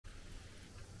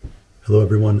Hello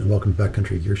everyone and welcome to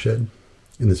Backcountry Gear Shed.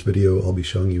 In this video I'll be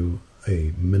showing you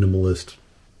a minimalist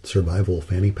survival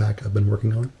fanny pack I've been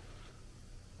working on.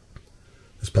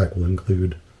 This pack will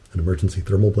include an emergency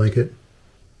thermal blanket,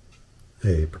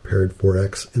 a prepared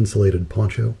 4X insulated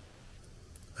poncho,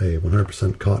 a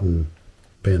 100% cotton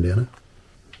bandana,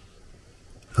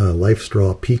 a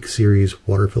LifeStraw Peak Series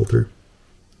water filter,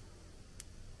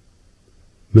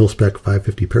 Mil Spec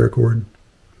 550 Paracord,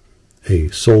 a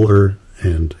solar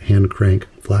and hand crank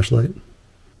flashlight,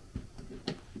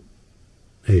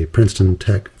 a Princeton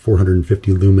Tech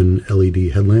 450 lumen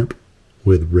LED headlamp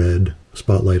with red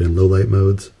spotlight and low light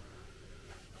modes,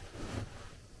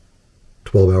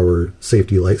 12-hour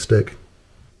safety light stick.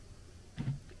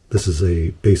 This is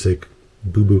a basic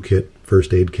boo-boo kit,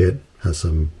 first aid kit, has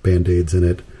some band-aids in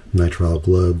it, nitrile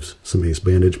gloves, some ace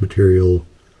bandage material,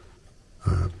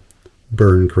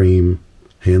 burn cream,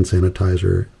 hand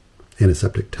sanitizer,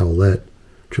 antiseptic towelette,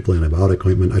 triple antibiotic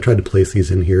ointment. I tried to place these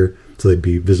in here so they'd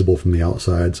be visible from the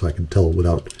outside so I could tell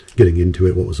without getting into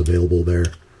it what was available there.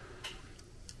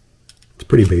 It's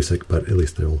pretty basic, but at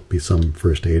least there'll be some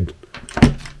first aid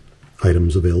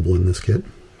items available in this kit.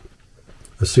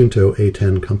 A SUUNTO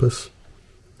A10 compass,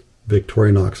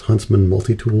 Victorinox Huntsman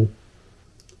multi-tool.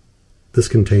 This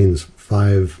contains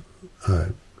 5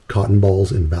 cotton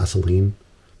balls in Vaseline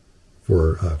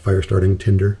for fire starting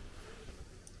tinder,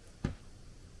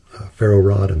 Ferro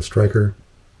rod and striker,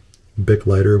 Bic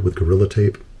lighter with Gorrila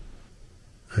tape,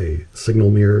 a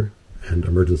signal mirror, and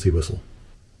emergency whistle.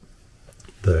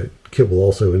 The kit will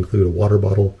also include a water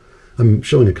bottle. I'm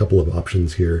showing a couple of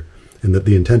options here, and that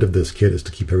the intent of this kit is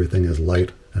to keep everything as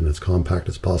light and as compact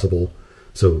as possible.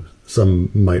 So some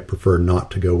might prefer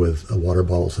not to go with a water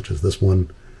bottle such as this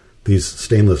one. These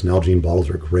stainless Nalgene bottles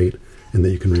are great in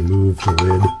that you can remove the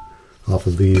lid off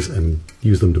of these and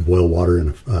use them to boil water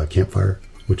in a campfire,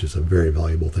 which is a very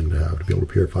valuable thing to have, to be able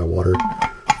to purify water.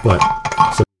 But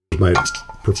some might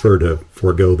prefer to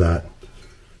forego that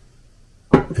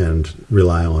and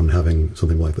rely on having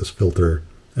something like this filter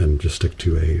and just stick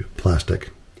to a plastic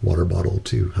water bottle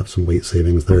to have some weight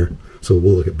savings there. So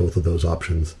we'll look at both of those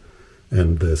options.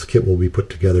 And this kit will be put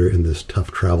together in this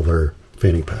Tough Traveler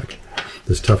fanny pack.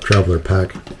 This Tough Traveler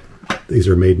pack, these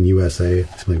are made in USA.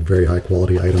 Some very high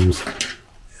quality items.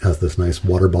 Has this nice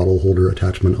water bottle holder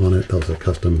attachment on it. That was a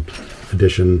custom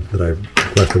edition that I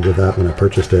requested with that when I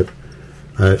purchased it.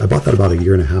 I bought that about 1.5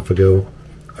 years ago.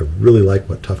 I really like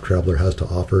what Tough Traveler has to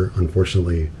offer.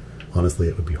 Unfortunately, honestly,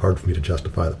 it would be hard for me to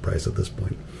justify the price at this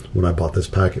point. When I bought this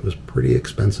pack, it was pretty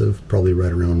expensive, probably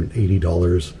right around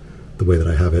 $80, the way that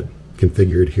I have it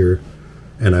configured here.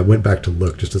 And I went back to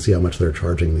look just to see how much they're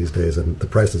charging these days, and the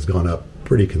price has gone up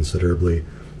pretty considerably.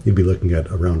 You'd be looking at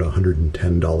around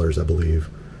 $110, I believe,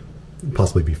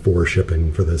 possibly before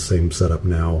shipping for this same setup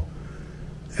now,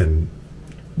 and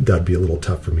that'd be a little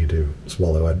tough for me to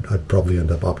swallow. I'd probably end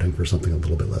up opting for something a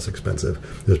little bit less expensive.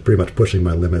 It was pretty much pushing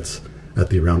my limits at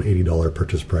the around $80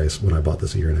 purchase price when I bought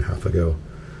this 1.5 years ago.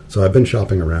 So I've been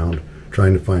shopping around,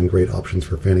 trying to find great options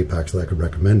for fanny packs that I could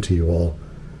recommend to you all.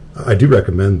 I do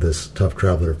recommend this Tough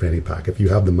Traveler fanny pack. If you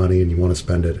have the money and you want to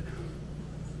spend it,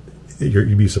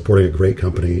 you'd be supporting a great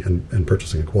company and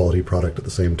purchasing a quality product at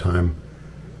the same time.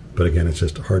 But again, it's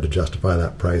just hard to justify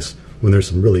that price when there's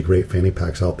some really great fanny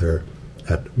packs out there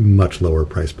at much lower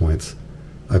price points.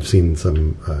 I've seen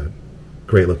some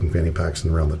great looking fanny packs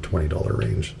in around the $20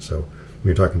 range. So when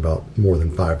you're talking about more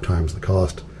than 5 times the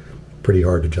cost, pretty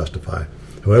hard to justify.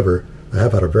 However, I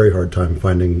have had a very hard time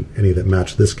finding any that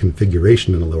match this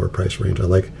configuration in a lower price range. I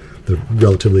like the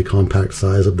relatively compact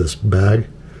size of this bag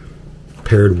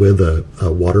paired with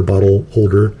a water bottle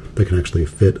holder that can actually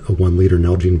fit a 1-liter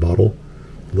Nalgene bottle.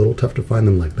 A little tough to find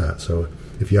them like that. So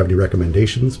if you have any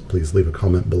recommendations, please leave a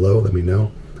comment below. Let me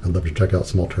know. I'd love to check out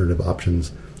some alternative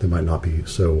options that might not be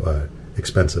so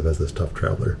expensive as this Tough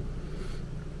Traveler.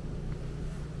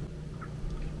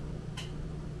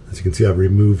 As you can see, I've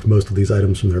removed most of these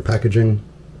items from their packaging.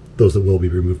 Those that will be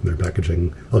removed from their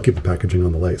packaging, I'll keep the packaging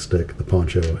on the light stick, the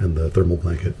poncho, and the thermal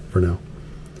blanket for now.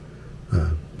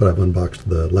 But I've unboxed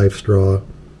the LifeStraw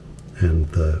and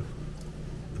the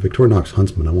Victorinox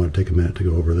Huntsman. I want to take a minute to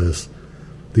go over this.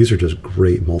 These are just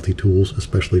great multi-tools,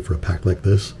 especially for a pack like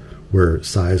this, where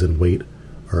size and weight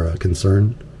are a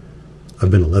concern. I've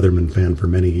been a Leatherman fan for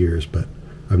many years, but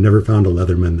I've never found a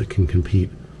Leatherman that can compete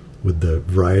with the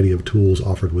variety of tools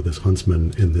offered with this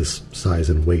Huntsman in this size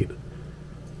and weight.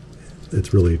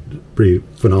 It's really pretty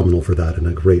phenomenal for that, and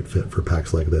a great fit for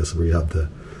packs like this, where you have the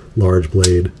large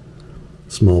blade,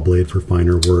 small blade for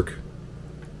finer work,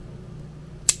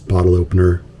 bottle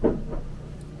opener,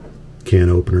 can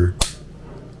opener,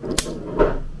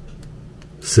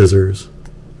 scissors,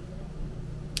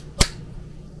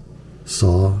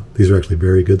 saw. These are actually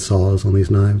very good saws on these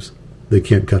knives. They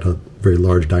can't cut a very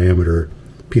large diameter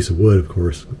piece of wood, of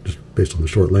course, just based on the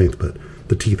short length, but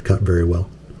the teeth cut very well.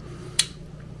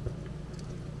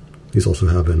 These also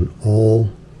have an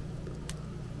all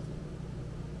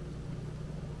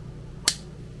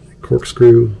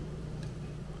corkscrew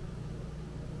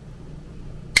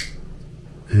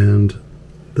and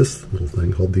this little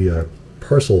thing called the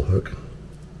parcel hook.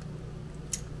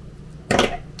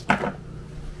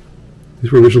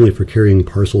 These were originally for carrying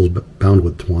parcels bound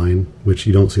with twine, which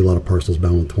you don't see a lot of parcels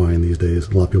bound with twine these days.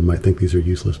 A lot of people might think these are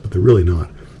useless, but they're really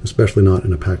not, especially not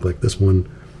in a pack like this one,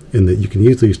 in that you can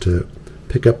use these to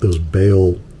pick up those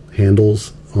bale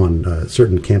handles on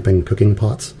certain camping cooking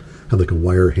pots, have like a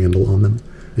wire handle on them,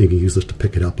 and you can use this to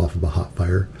pick it up off of a hot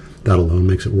fire. That alone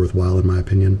makes it worthwhile, in my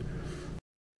opinion.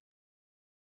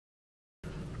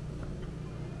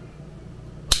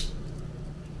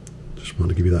 Just wanted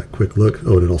to give you that quick look.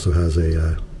 Oh, and it also has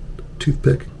a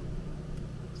toothpick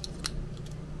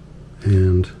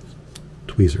and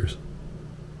tweezers.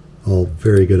 All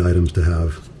very good items to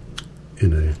have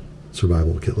in a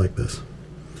survival kit like this.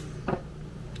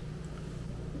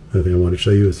 Another thing I wanted to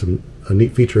show you is a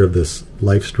neat feature of this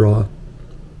LifeStraw.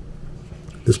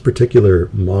 This particular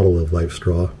model of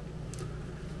LifeStraw,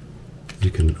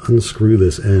 you can unscrew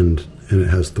this end and it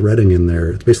has threading in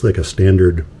there. It's basically like a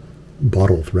standard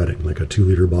bottle threading, like a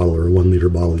 2-liter bottle or a 1-liter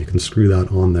bottle. You can screw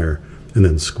that on there and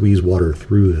then squeeze water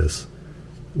through this,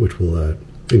 which will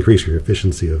increase your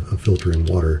efficiency of filtering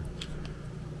water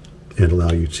and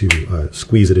allow you to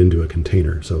squeeze it into a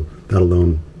container. So that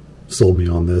alone sold me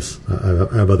on this.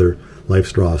 I have other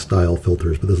LifeStraw style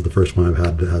filters, but this is the first one I've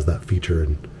had that has that feature,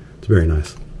 and it's very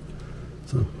nice.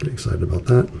 So I'm pretty excited about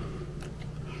that.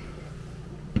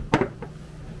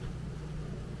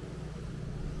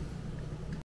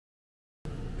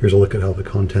 Here's a look at how the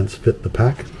contents fit the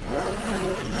pack.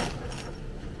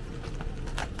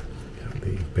 Got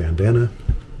the bandana,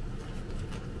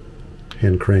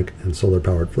 hand crank and solar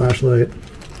powered flashlight,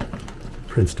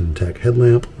 Princeton Tech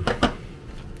headlamp,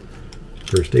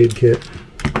 first aid kit,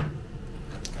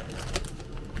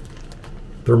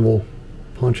 thermal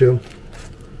poncho,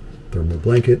 thermal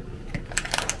blanket,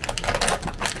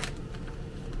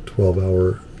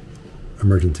 12-hour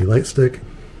emergency light stick,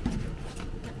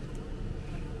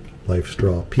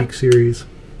 LifeStraw Peak Series,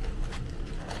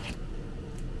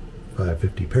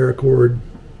 550 paracord,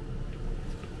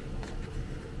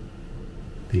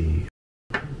 the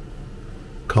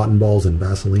cotton balls and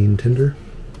Vaseline tinder,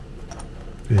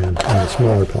 and in a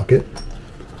smaller pocket,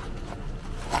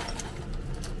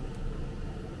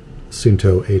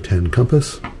 SUUNTO A10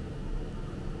 compass,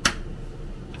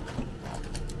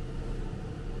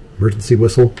 emergency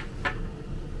whistle,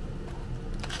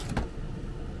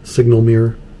 signal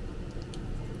mirror,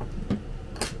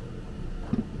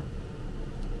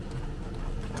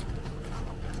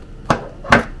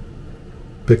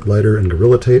 pick lighter and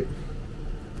Gorrila tape,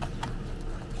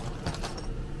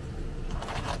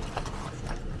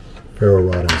 Ferro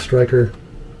rod and striker,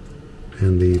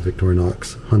 and the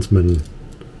Victorinox Huntsman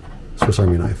Swiss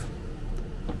Army knife.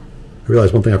 I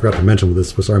realized one thing I forgot to mention with this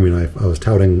Swiss Army knife. I was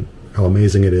touting how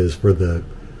amazing it is for the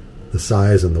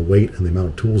size and the weight and the amount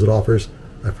of tools it offers.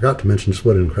 I forgot to mention just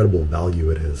what an incredible value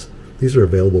it is. These are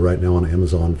available right now on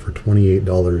Amazon for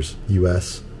 $28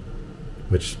 US,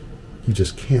 which you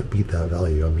just can't beat that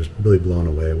value. I'm just really blown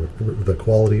away with the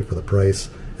quality for the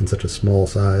price in such a small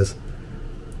size.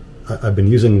 I've been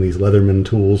using these Leatherman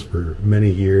tools for many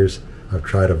years. I've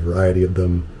tried a variety of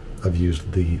them. I've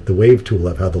used the Wave tool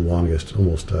I've had the longest,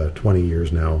 almost 20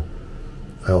 years now.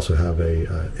 I also have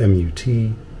a MUT,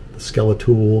 the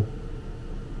Skeletool,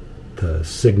 the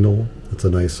Signal. It's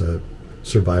a nice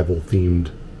survival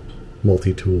themed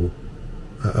multi-tool.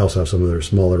 I also have some of their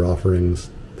smaller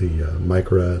offerings, the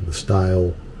Micra, the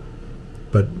Style,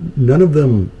 but none of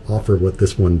them offer what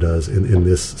this one does in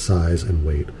this size and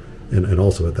weight, and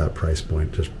also at that price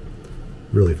point. Just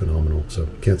really phenomenal. So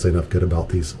can't say enough good about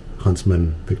these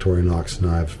Huntsman Victorinox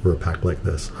knives for a pack like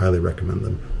this. Highly recommend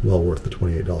them. Well worth the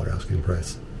 $28 asking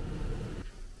price.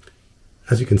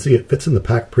 As you can see, it fits in the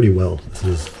pack pretty well. This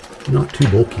is not too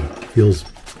bulky. Feels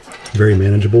very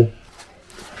manageable.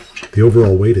 The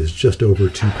overall weight is just over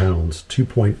 2 pounds,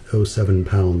 2.07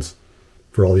 pounds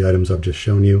for all the items I've just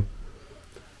shown you.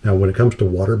 Now, when it comes to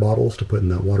water bottles, to put in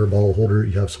that water bottle holder,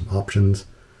 you have some options.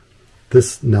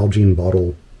 This Nalgene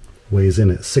bottle weighs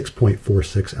in at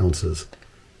 6.46 ounces.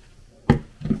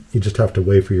 You just have to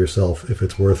weigh for yourself if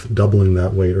it's worth doubling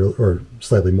that weight or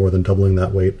slightly more than doubling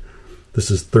that weight.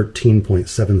 This is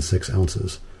 13.76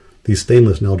 ounces. These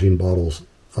stainless Nalgene bottles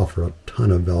offer a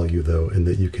ton of value, though, in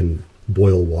that you can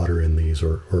boil water in these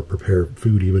or prepare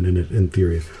food even in it in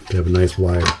theory. They have a nice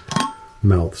wide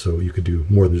mouth, so you could do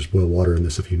more than just boil water in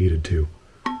this if you needed to.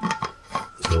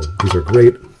 So these are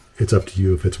great. It's up to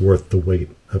you if it's worth the weight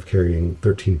of carrying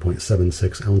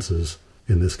 13.76 ounces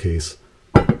in this case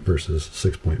versus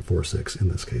 6.46 in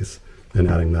this case, and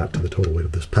adding that to the total weight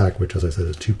of this pack, which as I said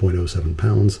is 2.07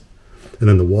 pounds. And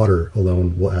then the water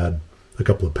alone will add a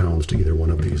couple of pounds to either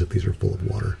one of these if these are full of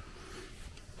water.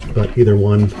 But either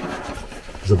one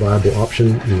is a viable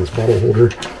option in this bottle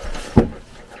holder.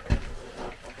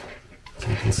 So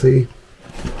you can see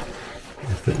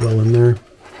they fit well in there.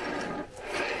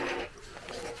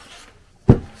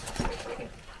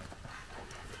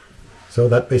 So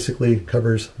that basically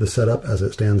covers the setup as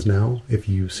it stands now. If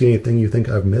you see anything you think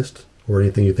I've missed or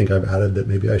anything you think I've added that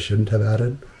maybe I shouldn't have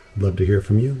added, I'd love to hear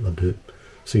from you. I'd love to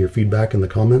see your feedback in the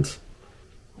comments.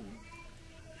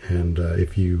 And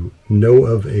if you know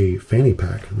of a fanny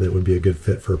pack that would be a good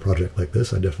fit for a project like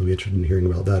this, I'd definitely be interested in hearing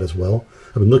about that as well.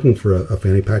 I've been looking for a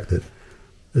fanny pack that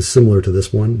is similar to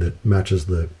this one, that matches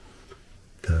the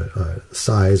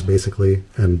size basically,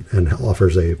 and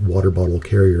offers a water bottle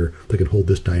carrier that can hold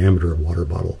this diameter of water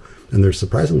bottle. And there's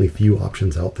surprisingly few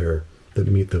options out there that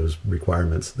meet those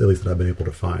requirements, at least that I've been able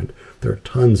to find. There are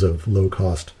tons of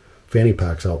low-cost fanny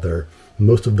packs out there.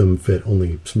 Most of them fit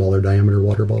only smaller diameter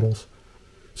water bottles.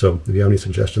 So if you have any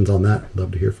suggestions on that, I'd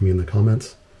love to hear from you in the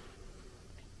comments.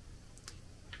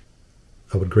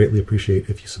 I would greatly appreciate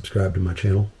if you subscribe to my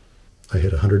channel. I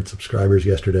hit 100 subscribers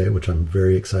yesterday, which I'm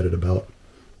very excited about.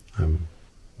 I'm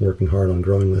working hard on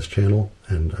growing this channel,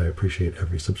 and I appreciate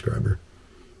every subscriber.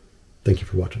 Thank you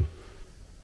for watching.